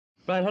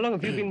Brian, how long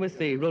have you been with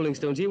the Rolling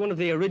Stones? Are you one of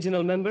the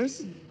original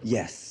members?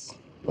 Yes,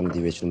 one of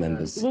the original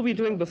members. What were you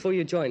doing before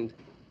you joined?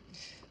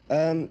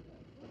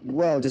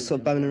 Well, just sort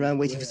of bumming around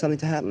waiting for something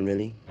to happen,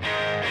 really.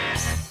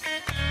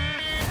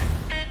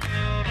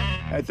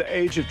 At the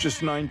age of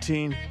just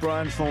 19,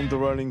 Brian formed the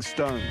Rolling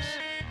Stones.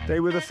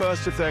 They were the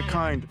first of their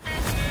kind.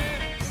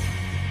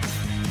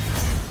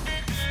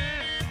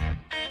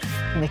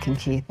 Nick and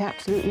Keith, they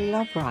absolutely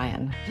love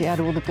Brian. He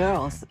had all the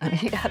girls and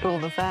he had all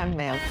the fan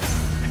mail.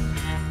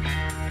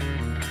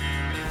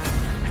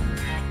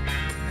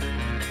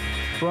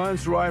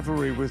 Brian's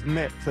rivalry with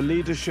Mick, the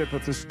leadership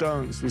of the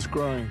Stones, was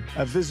growing.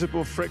 A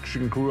visible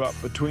friction grew up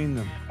between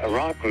them. A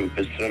rock group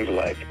is sort of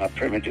like a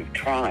primitive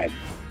tribe.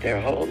 Their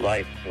whole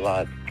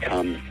lifeblood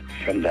comes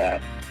from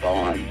that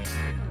bond.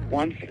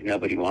 Once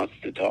nobody wants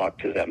to talk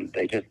to them,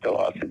 they just go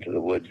off into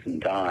the woods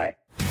and die.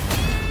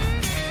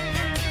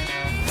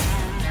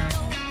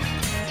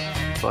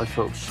 I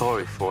felt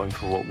sorry for him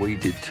for what we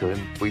did to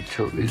him. We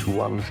took this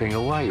one thing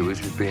away,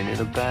 which was being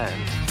in a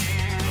band.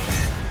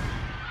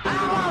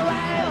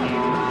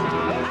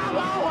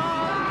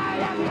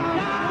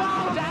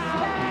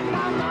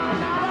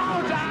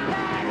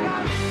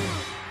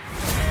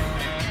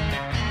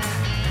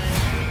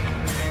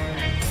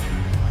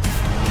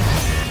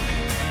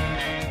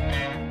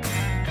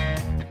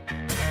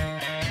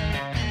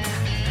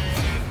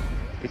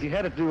 If you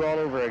had it to do all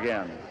over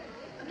again,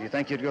 do you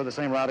think you'd go the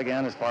same route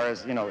again as far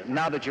as, you know,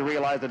 now that you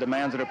realize the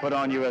demands that are put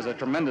on you as a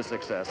tremendous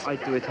success?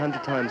 I'd do it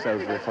 100 times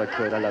over if I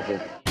could. I love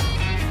it.